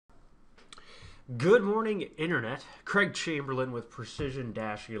Good morning, Internet. Craig Chamberlain with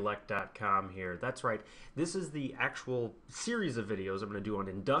Precision-Elect.com here. That's right. This is the actual series of videos I'm going to do on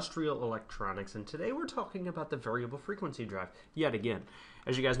industrial electronics, and today we're talking about the variable frequency drive yet again.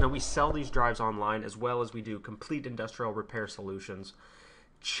 As you guys know, we sell these drives online as well as we do complete industrial repair solutions.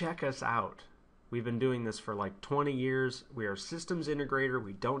 Check us out. We've been doing this for like 20 years. We are a systems integrator.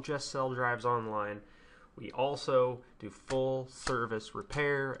 We don't just sell drives online. We also do full service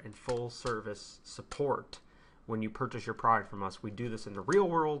repair and full service support when you purchase your product from us. We do this in the real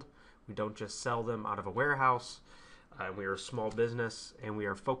world. We don't just sell them out of a warehouse. We are a small business and we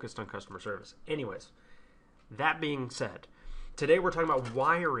are focused on customer service. Anyways, that being said, today we're talking about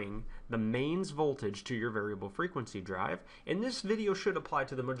wiring the mains voltage to your variable frequency drive, and this video should apply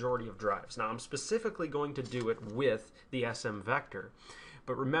to the majority of drives. Now, I'm specifically going to do it with the SM Vector,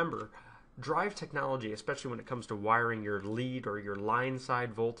 but remember, drive technology, especially when it comes to wiring your lead or your line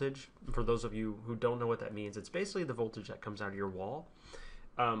side voltage, for those of you who don't know what that means, it's basically the voltage that comes out of your wall.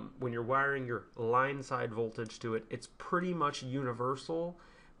 When you're wiring your line side voltage to it, it's pretty much universal,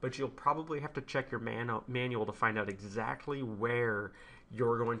 but you'll probably have to check your manual to find out exactly where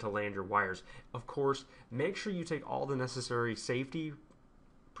you're going to land your wires. Of course, make sure you take all the necessary safety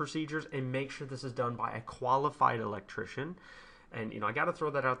procedures and make sure this is done by a qualified electrician. And I got to throw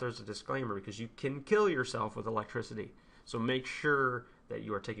that out there as a disclaimer because you can kill yourself with electricity. So make sure that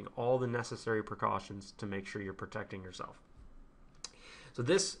you are taking all the necessary precautions to make sure you're protecting yourself. So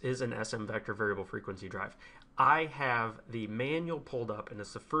this is an SM Vector variable frequency drive. I have the manual pulled up, and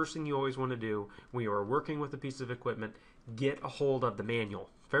it's the first thing you always want to do when you are working with a piece of equipment. Get a hold of the manual.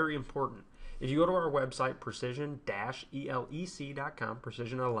 Very important. If you go to our website, precision-elec.com,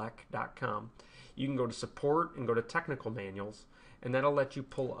 precisionelec.com, you can go to support and go to technical manuals, and that'll let you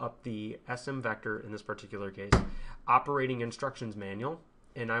pull up the SM Vector, in this particular case, operating instructions manual,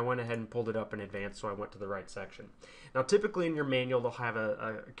 and I went ahead and pulled it up in advance, so I went to the right section. Now, typically in your manual, they'll have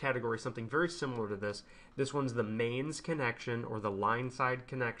a category, something very similar to this. This one's the mains connection, or the line side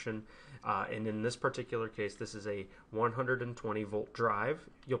connection, and in this particular case, this is a 120 volt drive.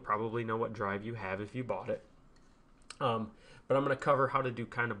 You'll probably know what drive you have if you bought it. But I'm going to cover how to do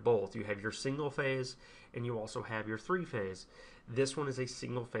kind of both. You have your single phase and you also have your three phase. This one is a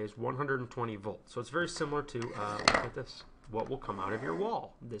single phase 120 volts. So it's very similar to, look at this, what will come out of your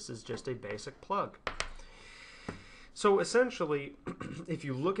wall. This is just a basic plug. So essentially, if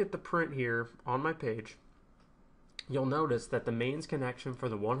you look at the print here on my page, you'll notice that the mains connection for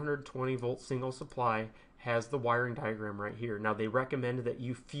the 120 volt single supply has the wiring diagram right here. Now they recommend that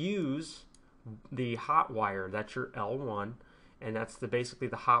you fuse the hot wire. That's your L1, and that's basically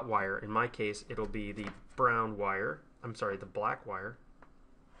the hot wire. In my case, it'll be the brown wire. I'm sorry, the black wire.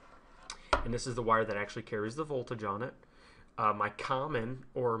 And this is the wire that actually carries the voltage on it. My common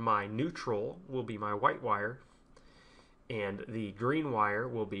or my neutral will be my white wire, and the green wire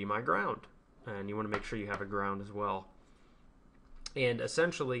will be my ground. And you want to make sure you have a ground as well. And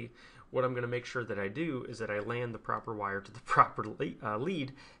essentially, what I'm going to make sure that I do is that I land the proper wire to the proper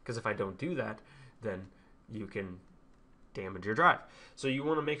lead, because if I don't do that, then you can damage your drive. So you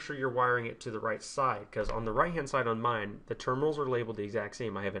want to make sure you're wiring it to the right side, because on the right hand side on mine, the terminals are labeled the exact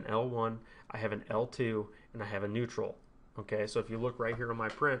same. I have an L1, I have an L2, and I have a neutral. Okay, so if you look right here on my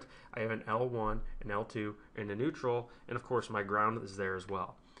print, I have an L1, an L2, and a neutral, and of course my ground is there as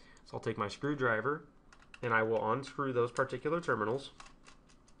well. So I'll take my screwdriver and I will unscrew those particular terminals.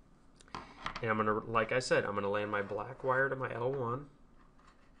 And I'm going to, like I said, I'm going to land my black wire to my L1.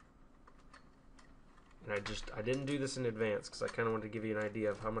 And I didn't do this in advance because I kind of wanted to give you an idea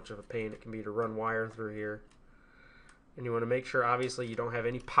of how much of a pain it can be to run wire through here. And you want to make sure, obviously, you don't have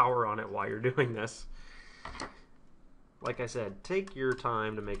any power on it while you're doing this. Like I said, take your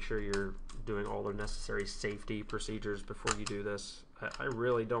time to make sure you're doing all the necessary safety procedures before you do this. I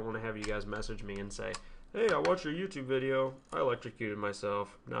really don't want to have you guys message me and say, hey, I watched your YouTube video, I electrocuted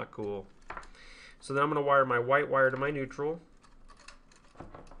myself. Not cool. So then I'm going to wire my white wire to my neutral.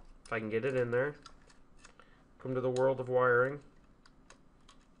 If I can get it in there. Come to the world of wiring.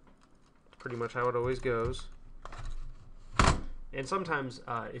 It's pretty much how it always goes. And sometimes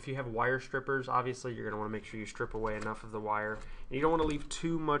if you have wire strippers, obviously you're going to want to make sure you strip away enough of the wire. And you don't want to leave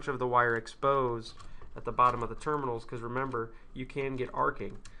too much of the wire exposed at the bottom of the terminals, because remember, you can get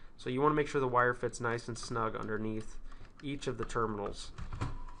arcing. So you want to make sure the wire fits nice and snug underneath each of the terminals,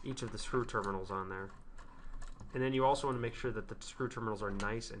 each of the screw terminals on there. And then you also want to make sure that the screw terminals are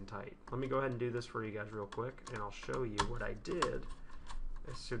nice and tight. Let me go ahead and do this for you guys real quick, and I'll show you what I did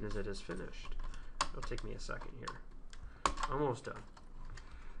as soon as it is finished. It'll take me a second here. Almost done.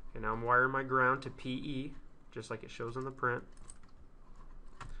 And now I'm wiring my ground to PE, just like it shows on the print.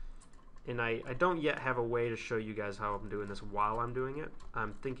 And I don't yet have a way to show you guys how I'm doing this while I'm doing it.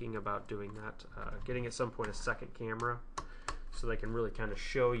 I'm thinking about doing that, getting at some point a second camera so that I can really kind of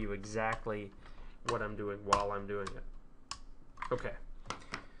show you exactly what I'm doing while I'm doing it. Okay,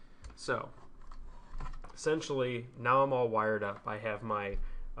 so essentially now I'm all wired up. I have my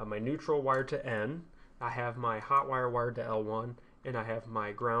my neutral wired to N, I have my hot wire wired to L1, and I have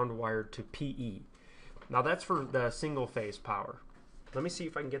my ground wired to PE. Now that's for the single phase power. Let me see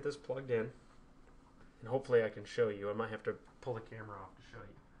if I can get this plugged in, and hopefully I can show you. I might have to pull the camera off to show you.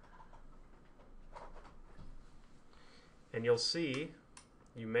 And you'll see,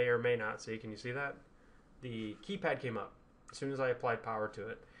 you may or may not see, can you see that? The keypad came up as soon as I applied power to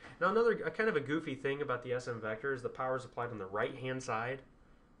it. Now another kind of a goofy thing about the SM Vector is the power is applied on the right hand side.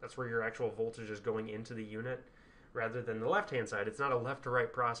 That's where your actual voltage is going into the unit, rather than the left hand side. It's not a left to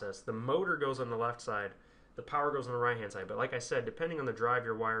right process. The motor goes on the left side, the power goes on the right hand side. But like I said, depending on the drive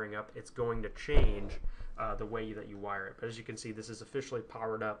you're wiring up, it's going to change the way that you wire it. But as you can see, this is officially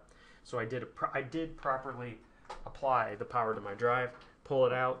powered up. So I did properly apply the power to my drive, pull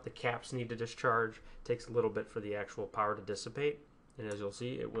it out, the caps need to discharge. It takes a little bit for the actual power to dissipate, and as you'll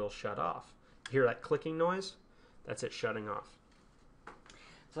see, it will shut off. Hear that clicking noise? That's it shutting off.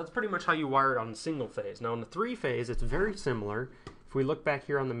 So that's pretty much how you wire it on single phase. Now on the three phase, it's very similar. If we look back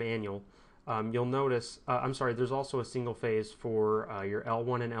here on the manual, you'll notice, there's also a single phase for your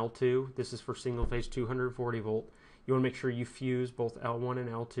L1 and L2. This is for single phase 240 volt. You want to make sure you fuse both L1 and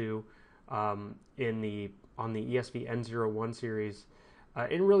L2 on the ESV N01 series.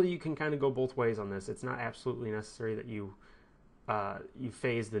 And really you can kind of go both ways on this. It's not absolutely necessary that you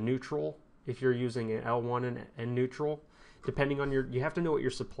phase the neutral if you're using an L1 and neutral. Depending on you have to know what your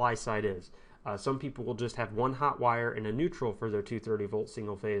supply side is. Some people will just have one hot wire and a neutral for their 230 volt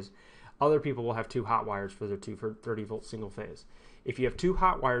single phase. Other people will have two hot wires for their 230 volt single phase. If you have two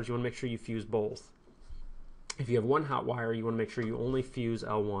hot wires, you want to make sure you fuse both. If you have one hot wire, you want to make sure you only fuse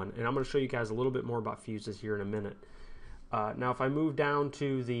L1. And I'm going to show you guys a little bit more about fuses here in a minute. Now if I move down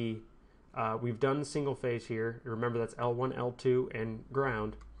to the, we've done the single phase here. Remember that's L1, L2, and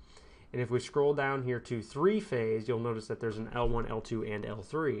ground. And if we scroll down here to three phase, you'll notice that there's an L1, L2, and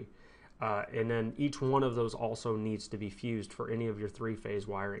L3. And then each one of those also needs to be fused for any of your three phase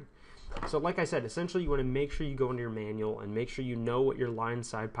wiring. So like I said, essentially you want to make sure you go into your manual and make sure you know what your line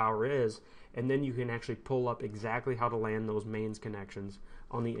side power is, and then you can actually pull up exactly how to land those mains connections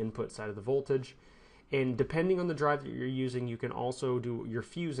on the input side of the voltage. And depending on the drive that you're using, you can also do your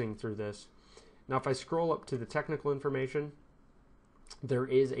fusing through this. Now if I scroll up to the technical information, there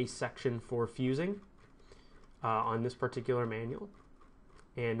is a section for fusing on this particular manual,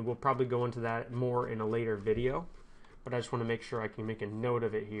 and we'll probably go into that more in a later video, but I just want to make sure I can make a note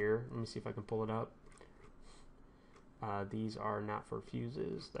of it here. Let me see if I can pull it up. These are not for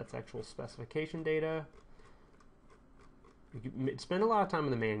fuses. That's actual specification data. You spend a lot of time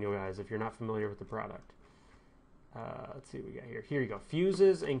in the manual, guys, if you're not familiar with the product. Let's see what we got here. Here you go.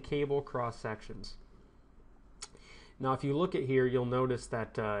 Fuses and cable cross sections. Now if you look at here, you'll notice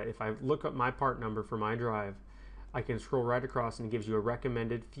that if I look up my part number for my drive, I can scroll right across and it gives you a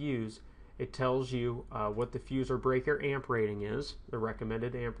recommended fuse. It tells you what the fuse or breaker amp rating is, the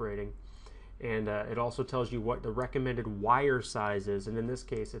recommended amp rating, and it also tells you what the recommended wire size is, and in this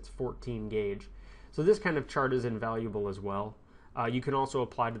case it's 14 gauge. So this kind of chart is invaluable as well. You can also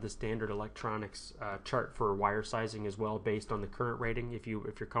apply to the standard electronics chart for wire sizing as well, based on the current rating if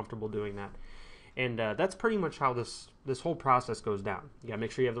you're comfortable doing that. And that's pretty much how this whole process goes down. You got to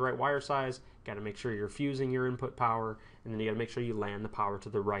make sure you have the right wire size, got to make sure you're fusing your input power, and then you got to make sure you land the power to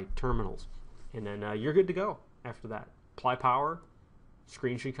the right terminals. And then you're good to go after that. Apply power,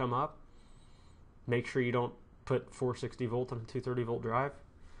 screen should come up. Make sure you don't put 460 volt on a 230 volt drive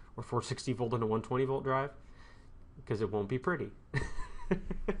or 460 volt on a 120 volt drive, because it won't be pretty.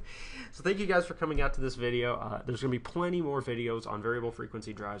 So thank you guys for coming out to this video. There's going to be plenty more videos on variable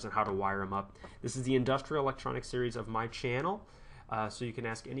frequency drives and how to wire them up. This is the industrial electronics series of my channel, so you can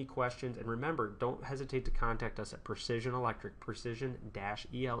ask any questions. And remember, don't hesitate to contact us at Precision Electric,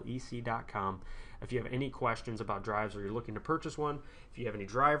 precision-elec.com. If you have any questions about drives or you're looking to purchase one, if you have any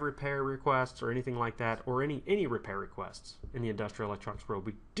drive repair requests or anything like that, or any repair requests in the industrial electronics world,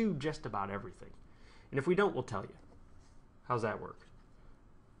 we do just about everything. And if we don't, we'll tell you. How's that work?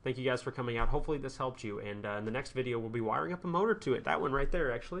 Thank you guys for coming out. Hopefully this helped you. And in the next video, we'll be wiring up a motor to it. That one right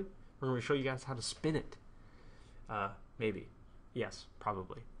there, actually. We're going to show you guys how to spin it. Maybe. Yes,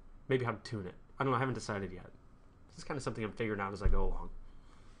 probably. Maybe how to tune it. I don't know. I haven't decided yet. This is kind of something I'm figuring out as I go along.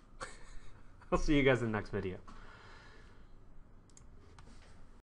 I'll see you guys in the next video.